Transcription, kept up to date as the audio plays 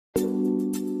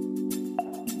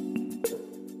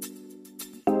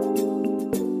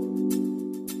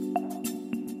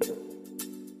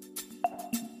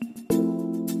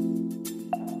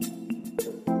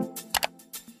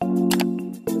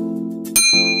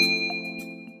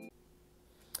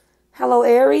Hello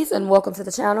Aries and welcome to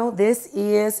the channel. This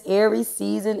is Aries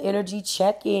season energy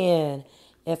check-in.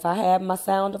 If I had my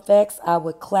sound effects, I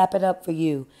would clap it up for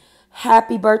you.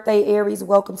 Happy birthday Aries.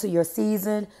 Welcome to your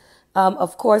season.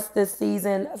 Of course, this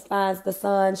season finds the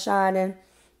sun shining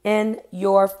in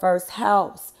your first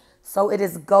house. So it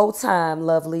is go time,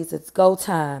 lovelies. It's go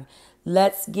time.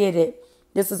 Let's get it.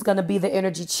 This is going to be the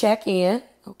energy check-in,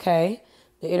 okay?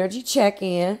 The energy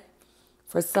check-in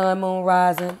for Sun, Moon,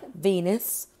 Rising,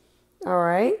 Venus. All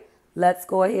right, let's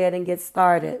go ahead and get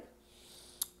started.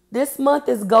 This month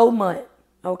is go month,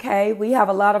 okay? We have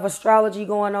a lot of astrology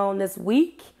going on this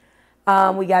week.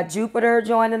 We got Jupiter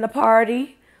joining the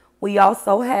party. We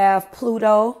also have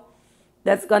Pluto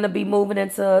that's going to be moving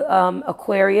into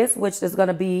Aquarius, which is going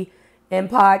to be in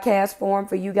podcast form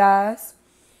for you guys.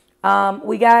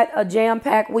 We got a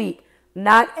jam-packed week,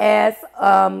 not as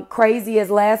crazy as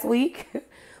last week.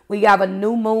 We have a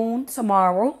new moon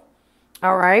tomorrow.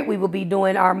 All right, we will be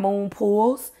doing our moon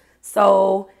pools.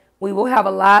 So we will have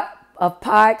a lot of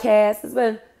podcasts. It's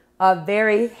been a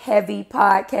very heavy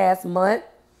podcast month,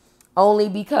 only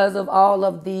because of all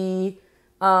of the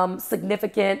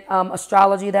significant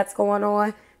astrology that's going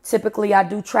on. Typically, I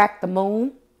do track the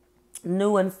moon,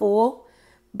 new and full.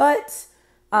 But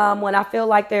when I feel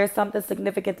like there's something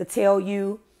significant to tell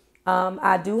you,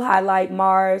 I do highlight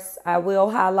Mars. I will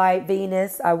highlight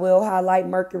Venus. I will highlight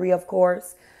Mercury, of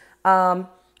course.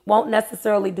 Won't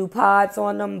necessarily do pods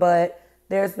on them, but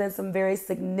there's been some very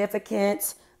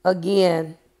significant,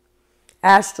 again,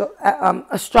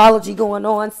 astrology going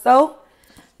on. So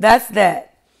that's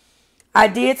that. I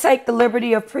did take the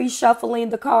liberty of pre-shuffling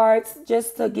the cards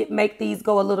just to make these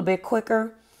go a little bit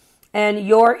quicker. And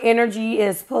your energy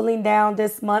is pulling down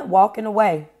this month, walking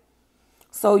away.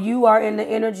 So you are in the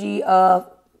energy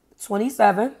of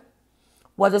 27.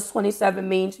 What does 27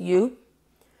 mean to you?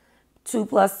 2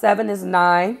 plus 7 is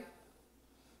 9.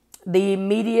 The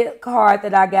immediate card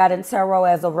that I got in tarot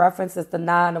as a reference is the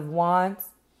 9 of Wands.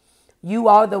 You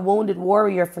are the wounded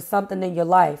warrior for something in your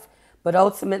life. But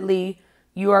ultimately,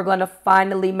 you are going to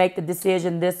finally make the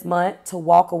decision this month to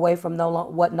walk away from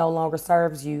what no longer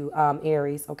serves you,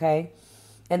 Aries, okay?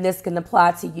 And this can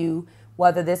apply to you,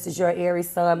 whether this is your Aries,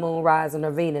 Sun, Moon, Rising, or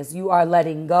Venus. You are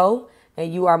letting go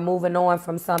and you are moving on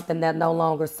from something that no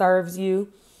longer serves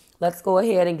you. Let's go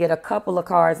ahead and get a couple of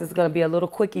cards. It's going to be a little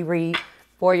quickie read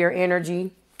for your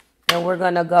energy. And we're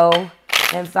going to go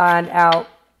and find out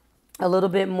a little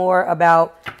bit more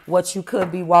about what you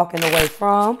could be walking away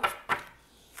from,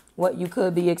 what you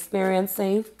could be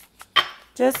experiencing,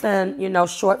 just in,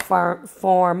 short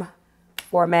format,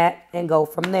 and go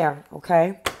from there,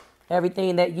 okay?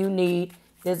 Everything that you need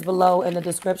is below in the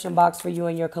description box for you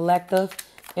and your collective.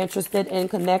 Interested in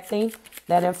connecting?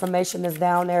 That information is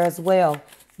down there as well.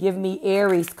 Give me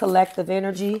Aries collective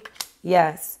energy.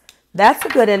 Yes, that's a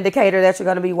good indicator that you're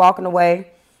going to be walking away.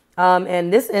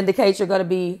 And this indicates you're going to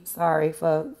be, sorry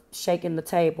for shaking the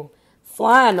table,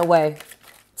 flying away,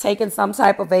 taking some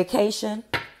type of vacation.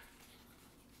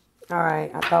 All right,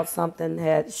 I thought something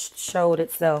had showed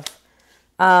itself.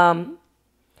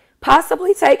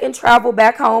 Possibly taking travel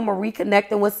back home or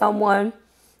reconnecting with someone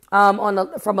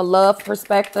from a love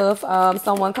perspective.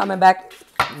 Someone coming back.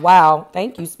 Wow,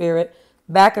 thank you, Spirit.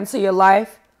 Back into your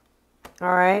life.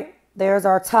 All right, there's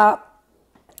our top.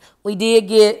 We did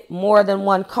get more than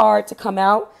one card to come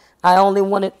out. I only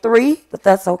wanted 3, but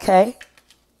that's okay.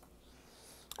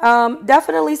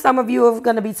 Definitely some of you are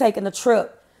going to be taking a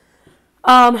trip.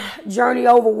 Journey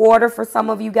over water for some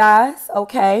of you guys,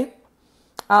 okay.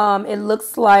 It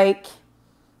looks like,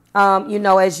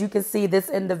 as you can see, this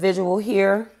individual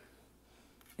here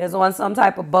is on some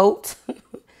type of boat.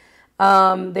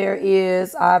 There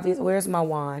is obviously, where's my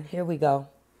wand? Here we go.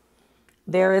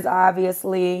 There is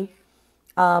obviously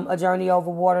a journey over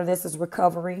water. This is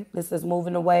recovery. This is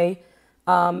moving away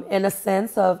in a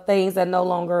sense of things that no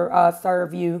longer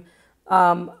serve you,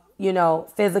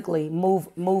 physically,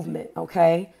 movement,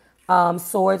 okay?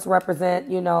 Swords represent,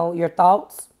 your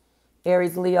thoughts.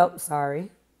 Aries, Leo,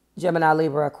 Gemini,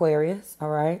 Libra, Aquarius, all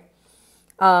right?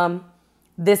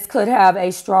 This could have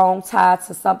a strong tie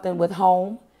to something with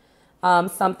home.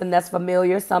 Something that's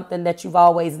familiar, something that you've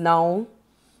always known,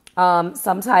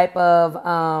 some type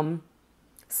of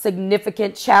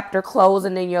significant chapter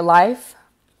closing in your life.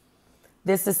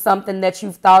 This is something that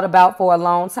you've thought about for a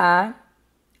long time,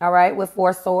 all right, with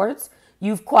 4 swords.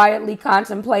 You've quietly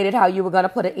contemplated how you were going to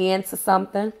put an end to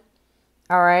something,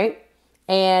 all right,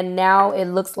 and now it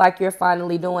looks like you're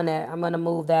finally doing that. I'm going to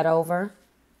move that over.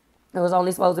 It was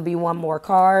only supposed to be one more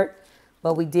card,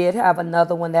 but we did have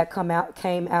another one that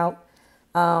came out.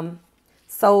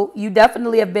 So you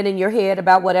definitely have been in your head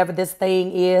about whatever this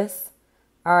thing is.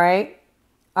 All right.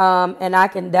 And I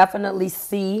can definitely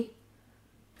see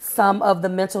some of the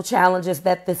mental challenges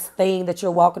that this thing that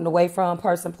you're walking away from,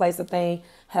 person, place, or thing,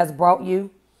 has brought you.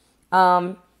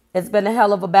 It's been a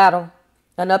hell of a battle,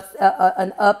 an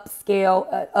uphill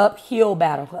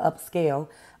battle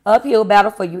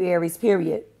for you, Aries,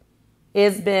 period.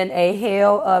 It's been a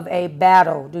hell of a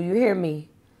battle. Do you hear me?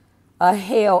 A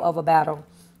hell of a battle.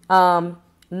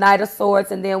 Knight of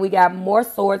Swords, and then we got more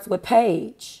swords with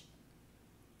Page.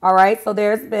 All right, so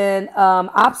there's been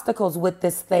obstacles with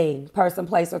this thing, person,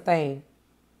 place, or thing.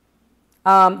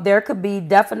 There could be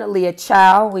definitely a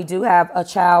child. We do have a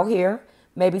child here.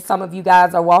 Maybe some of you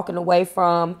guys are walking away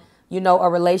from, a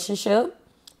relationship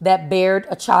that bared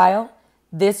a child.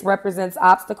 This represents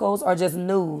obstacles or just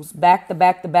news,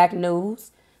 back-to-back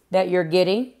news that you're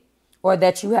getting or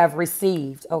that you have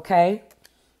received, okay?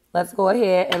 Let's go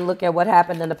ahead and look at what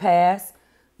happened in the past.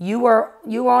 You were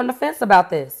on the fence about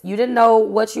this. You didn't know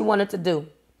what you wanted to do.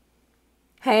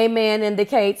 Hangman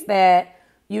indicates that,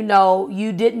 you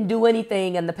didn't do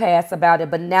anything in the past about it,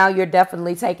 but now you're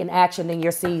definitely taking action in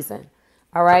your season.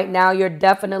 All right, now you're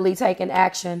definitely taking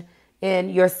action in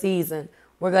your season.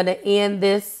 We're going to end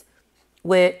this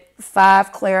with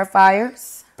 5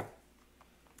 clarifiers.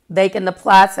 They can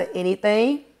apply to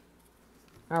anything.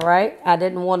 All right, I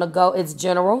didn't want to go. It's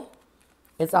general.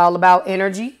 It's all about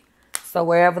energy. So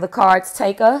wherever the cards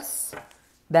take us,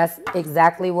 that's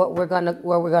exactly where we're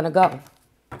gonna go.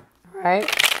 All right.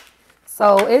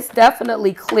 So it's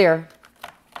definitely clear,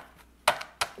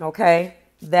 okay,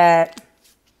 that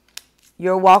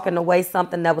you're walking away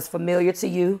something that was familiar to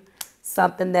you,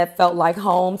 something that felt like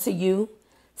home to you,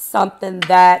 something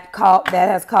that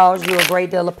has caused you a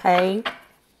great deal of pain,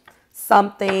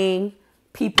 something,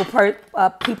 people,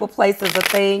 places, or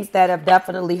things that have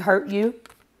definitely hurt you.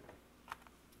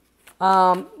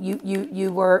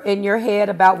 You were in your head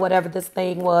about whatever this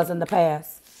thing was in the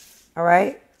past. All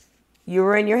right? You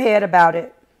were in your head about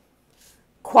it,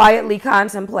 quietly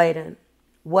contemplating,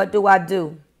 what do I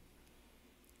do?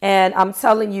 And I'm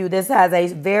telling you, this has a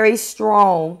very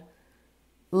strong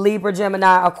Libra,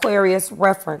 Gemini, Aquarius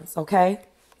reference, okay?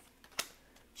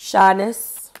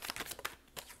 Shyness.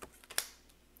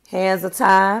 Hands of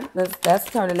Time. That's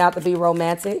turning out to be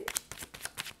romantic.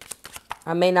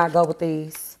 I may not go with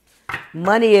these.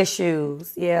 Money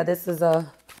issues. Yeah, this is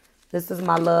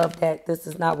my love deck. This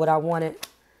is not what I wanted.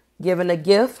 Giving a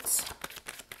gift.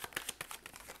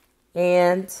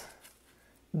 And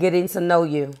getting to know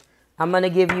you. I'm going to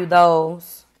give you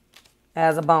those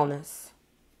as a bonus.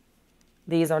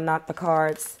 These are not the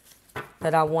cards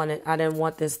that I wanted. I didn't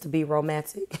want this to be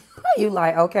romantic. You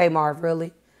like, okay, Marv,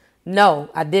 really? No,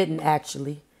 I didn't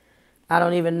actually. I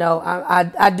don't even know.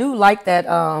 I do like that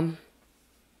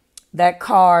that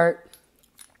card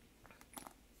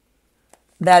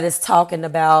that is talking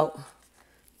about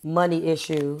money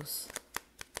issues.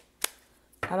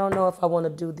 I don't know if I want to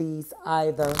do these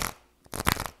either.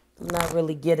 I'm not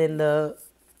really getting the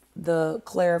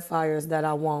clarifiers that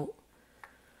I want.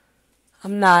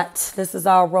 I'm not. This is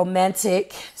all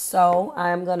romantic. So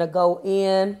I'm going to go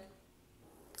in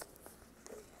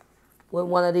with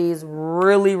one of these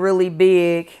really, really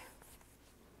big.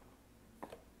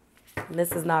 And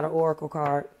this is not an oracle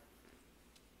card.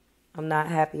 I'm not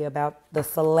happy about the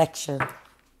selection.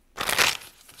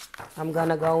 I'm going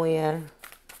to go in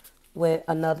with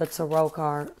another tarot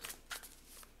card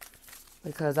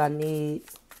because I need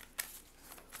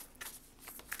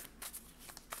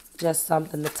just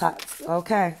something to touch.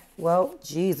 Okay. Well,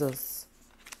 Jesus.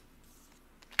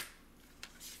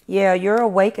 Yeah, you're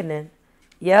awakening.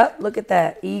 Yep, look at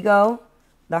that. Ego,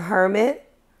 the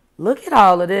Hermit. Look at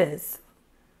all of this.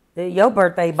 Your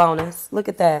birthday bonus. Look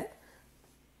at that.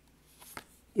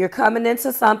 You're coming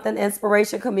into something,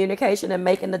 inspiration, communication, and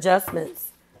making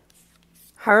adjustments.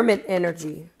 Hermit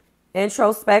energy.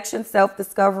 Introspection,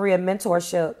 self-discovery, and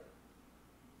mentorship.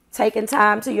 Taking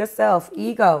time to yourself.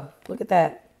 Ego. Look at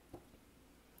that.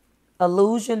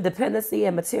 Illusion, dependency,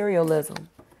 and materialism.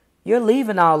 You're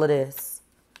leaving all of this.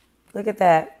 Look at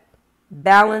that.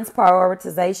 Balance,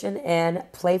 prioritization, and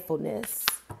playfulness.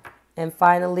 And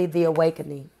finally, the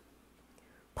awakening.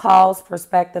 Pause,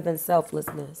 perspective, and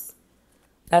selflessness.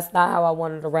 That's not how I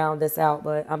wanted to round this out,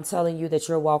 but I'm telling you that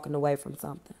you're walking away from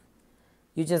something.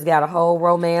 You just got a whole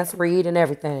romance read and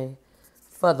everything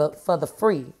for the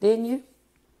free, didn't you?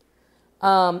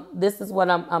 This is what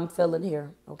I'm feeling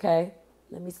here, okay?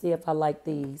 Let me see if I like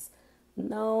these.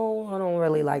 No, I don't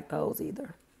really like those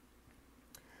either.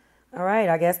 All right,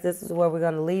 I guess this is where we're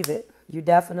going to leave it. You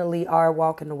definitely are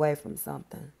walking away from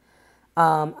something.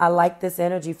 I like this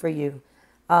energy for you.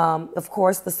 Of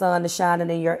course, the sun is shining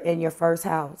in your first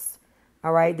house.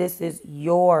 All right. This is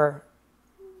your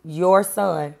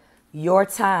son, your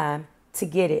time to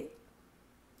get it.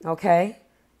 Okay.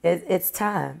 It's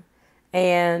time.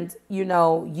 And, you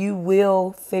know, you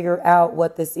will figure out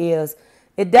what this is.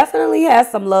 It definitely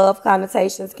has some love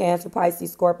connotations, Cancer,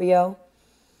 Pisces, Scorpio.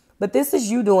 But this is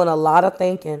you doing a lot of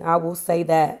thinking. I will say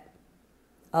that.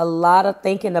 A lot of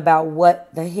thinking about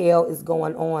what the hell is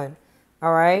going on.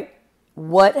 All right.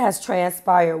 What has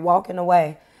transpired, walking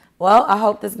away. Well, I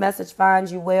hope this message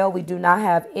finds you well. We do not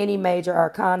have any major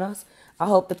arcanas. I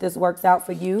hope that this works out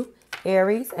for you,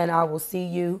 Aries, and I will see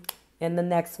you in the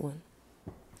next one.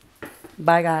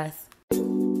 Bye, guys.